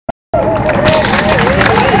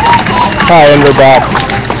Hi, and we're back.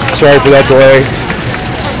 Sorry for that delay.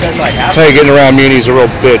 I'll tell you, getting around Muni is a real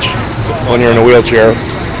bitch when you're in a wheelchair.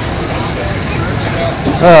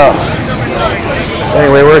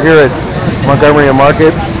 Anyway, we're here at Montgomery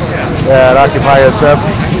Market at OccupySF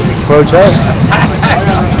protest.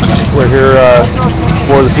 We're here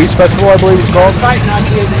for the Peace Festival, I believe it's called.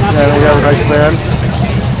 And we have a nice band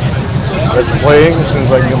that's playing as soon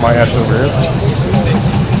as I can get my ass over here.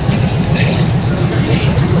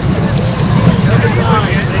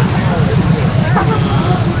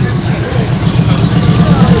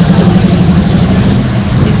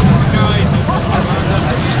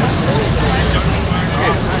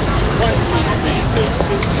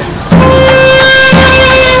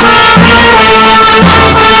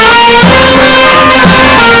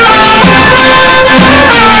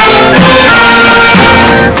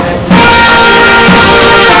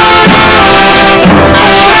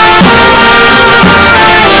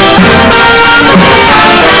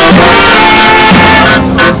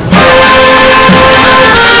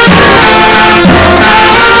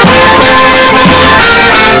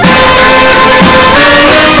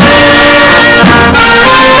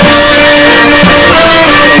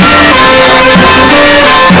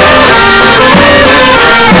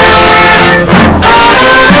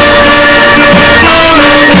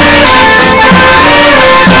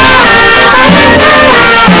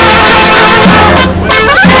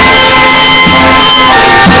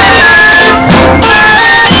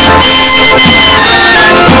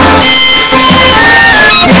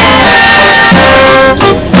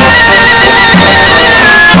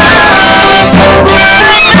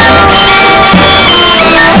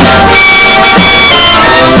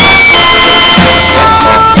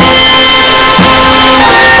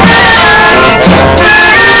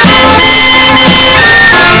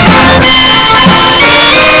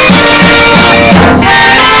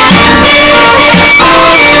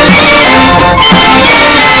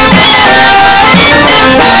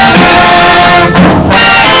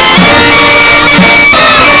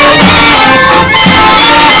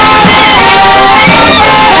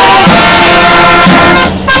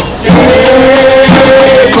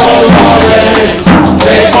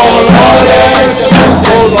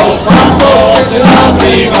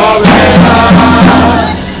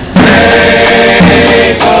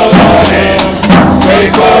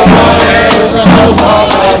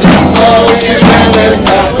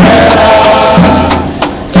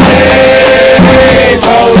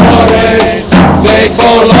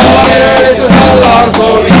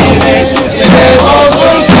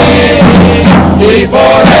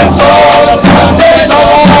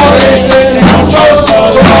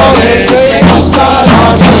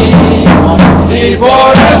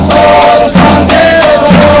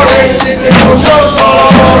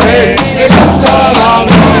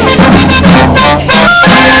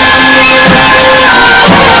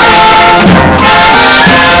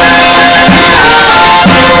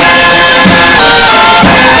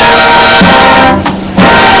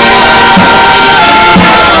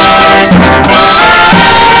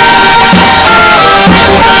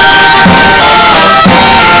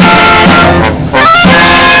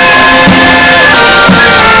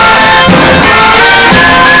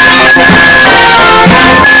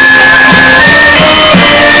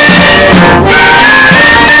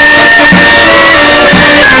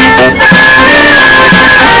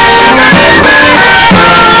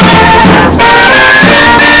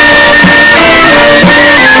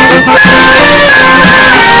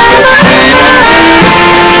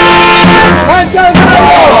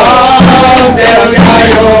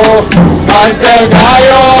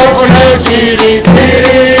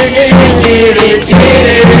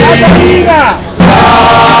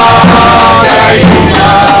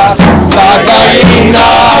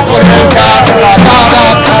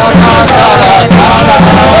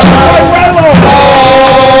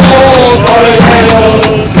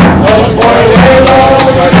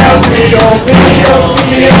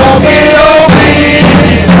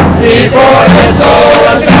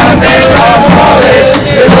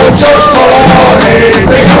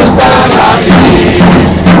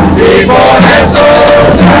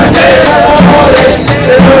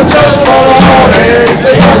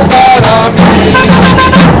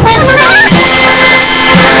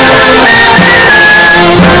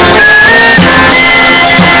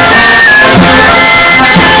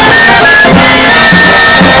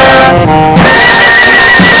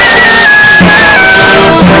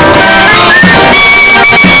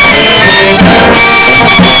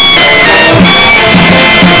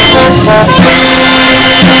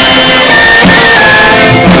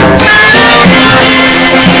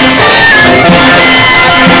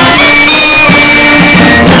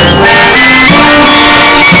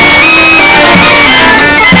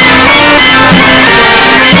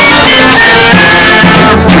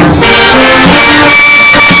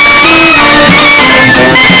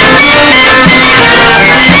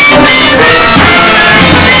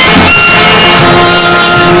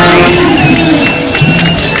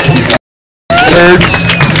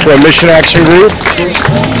 from Mission Action Group,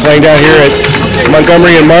 playing down here at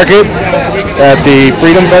Montgomery and Market at the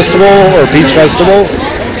Freedom Festival or Peace Festival,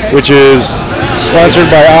 which is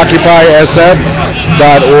sponsored by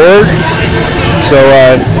OccupySF.org. So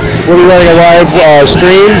we'll be running a live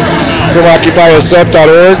stream from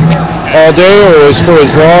OccupySF.org all day, or for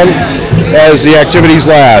as long as the activities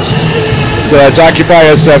last. So that's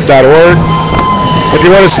OccupySF.org. If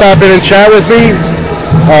you want to stop in and chat with me,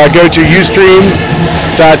 go to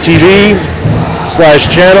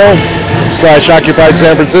ustream.tv/channel/Occupy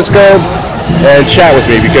San Francisco and chat with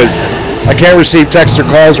me, because I can't receive texts or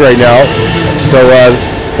calls right now, so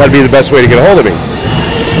that'd be the best way to get a hold of me.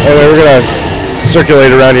 Anyway, we're going to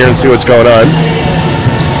circulate around here and see what's going on.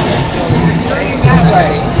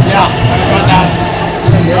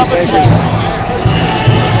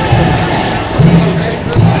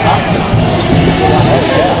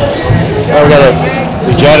 We've got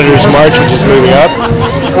the Janitors March, which is moving up.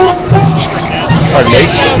 Pardon me.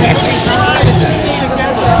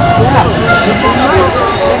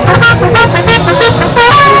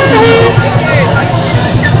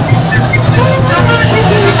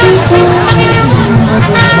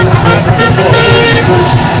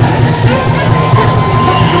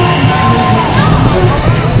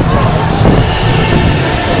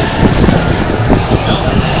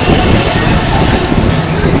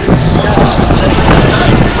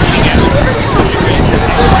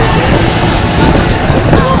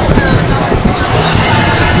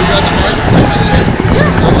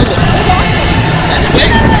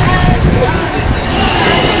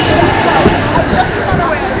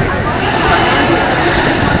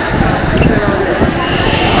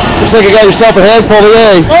 Looks like you got yourself a handful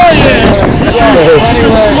today. Oh yeah! Mr.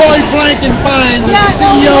 Lloyd Blankenfein, the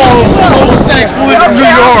CEO of Global Sex Fluid from New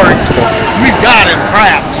York. We've got him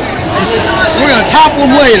trapped. We're gonna topple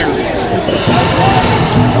him later.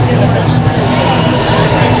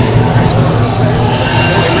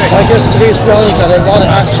 I guess today's rally got a lot of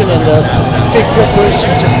action, and the big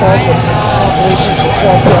corporations are fought with populations of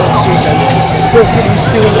 12 galaxies, and work that he's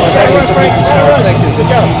doing, that is a movie star. Thank you. Good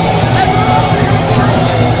job.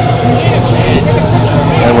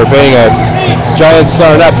 And we're painting a giant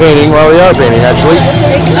sun, not painting, well we are painting actually,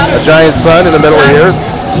 a giant sun in the middle of here.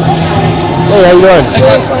 Hey, how you doing?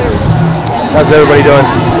 How's everybody doing?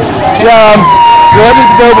 Yeah, you'll have to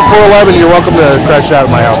go before 11, you're welcome to start out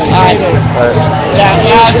at my house.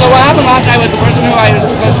 So what happened last night was the person who I was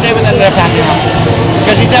supposed to stay with ended up passing out.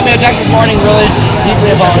 Because he sent me a text this morning really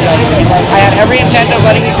deeply apologizing. I had every intent of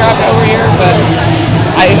letting you crap over here, but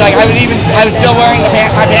I was still wearing my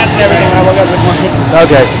pants and everything when I woke up this morning.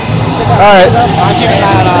 Okay. All right. I'm keeping an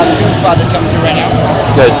eye on the boom spot that's coming through right now.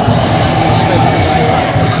 Good.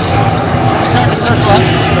 Starting to circle us.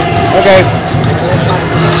 Okay.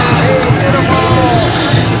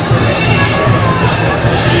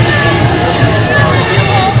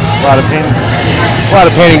 A lot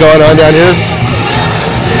of painting going on down here.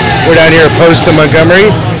 We're down here at Post in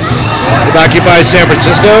Montgomery with Occupy San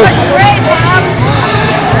Francisco.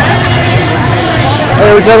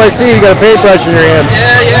 Every time I see you, you got a paintbrush in your hand.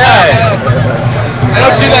 Yeah. I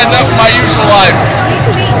don't do that enough in my usual life.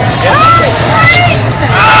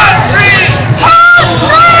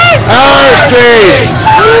 Our street!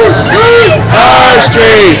 Our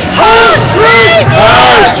street!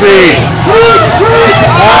 Our street!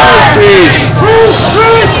 Our street!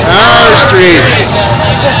 Our street!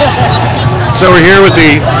 So we're here with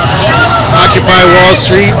the Occupy Wall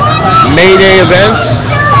Street May Day events,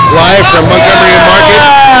 live from Montgomery and Market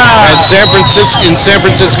in San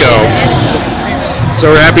Francisco.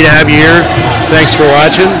 So we're happy to have you here. Thanks for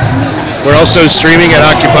watching. We're also streaming at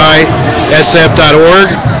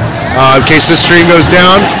OccupySF.org in case this stream goes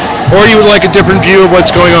down, or you would like a different view of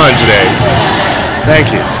what's going on today.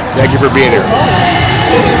 Thank you. Thank you for being here.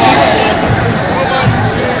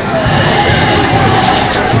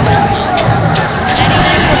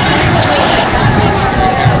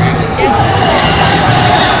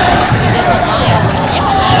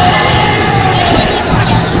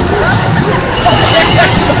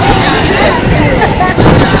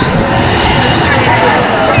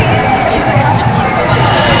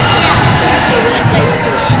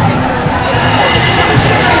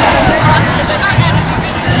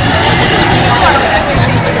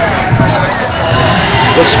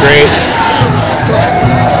 Looks great.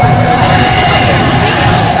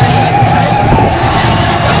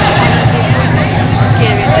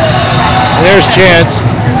 And there's Chance.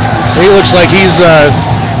 He looks like he's,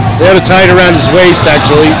 they have it tied around his waist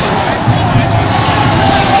actually.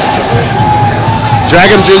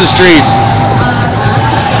 Drag him through the streets.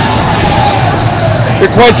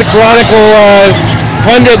 You're quite the chronicle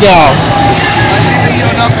pundit now.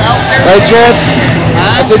 Right, Chance?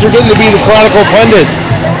 I said you're getting to be the Chronicle pundit.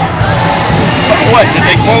 What, did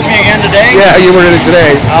they quote me again today? Yeah, you were in it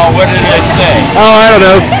today. Oh, what did they say? Oh, I don't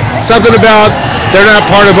know. Something about they're not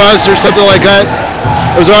part of us or something like that.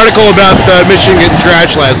 There was an article about Michigan getting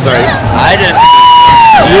trashed last night. I didn't.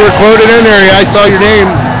 You were quoted in there. I saw your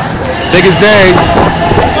name. Big as day.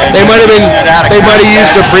 They might have been. They might have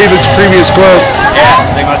used a previous quote. Yeah,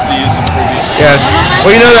 they must have used some previous quote. Yeah.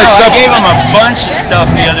 Well, you know that stuff. I gave them a bunch of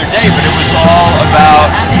stuff the other day, but it was all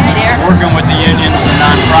about working with the unions and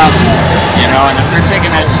nonprofits. You know, and if they're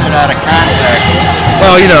taking that shit out of context.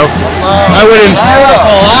 Well, you know, I wouldn't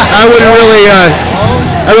really.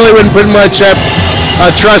 I really wouldn't put much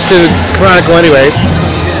trust in Chronicle anyway.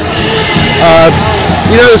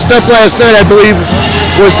 You know, the stuff last night, I believe,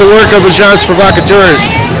 was the work of Agents Provocateurs.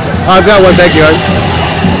 I've got one, thank you.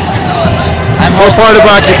 We're part of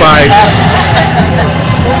Occupy.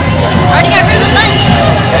 Already got rid of a bunch.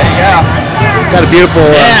 There you go. Got a beautiful.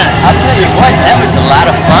 Man, I'll tell you what, that was a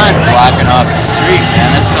lot of fun blocking off the street,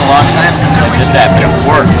 man. That's been a long time since I did that, but it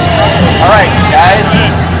worked. All right, guys.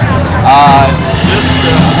 Just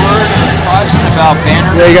a word of caution about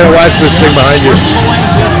banner. Yeah, you gotta watch this thing behind you. We're pulling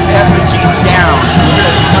this effigy down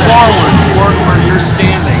forward toward where you're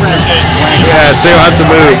standing. Yeah, so you'll have to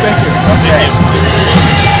move. Okay.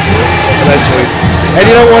 Eventually. And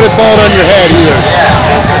you don't want it falling on your head either.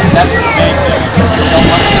 Yeah, that's the main thing. Because you don't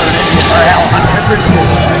want to hurt any of our allies.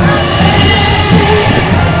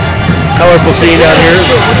 Colorful scene down here.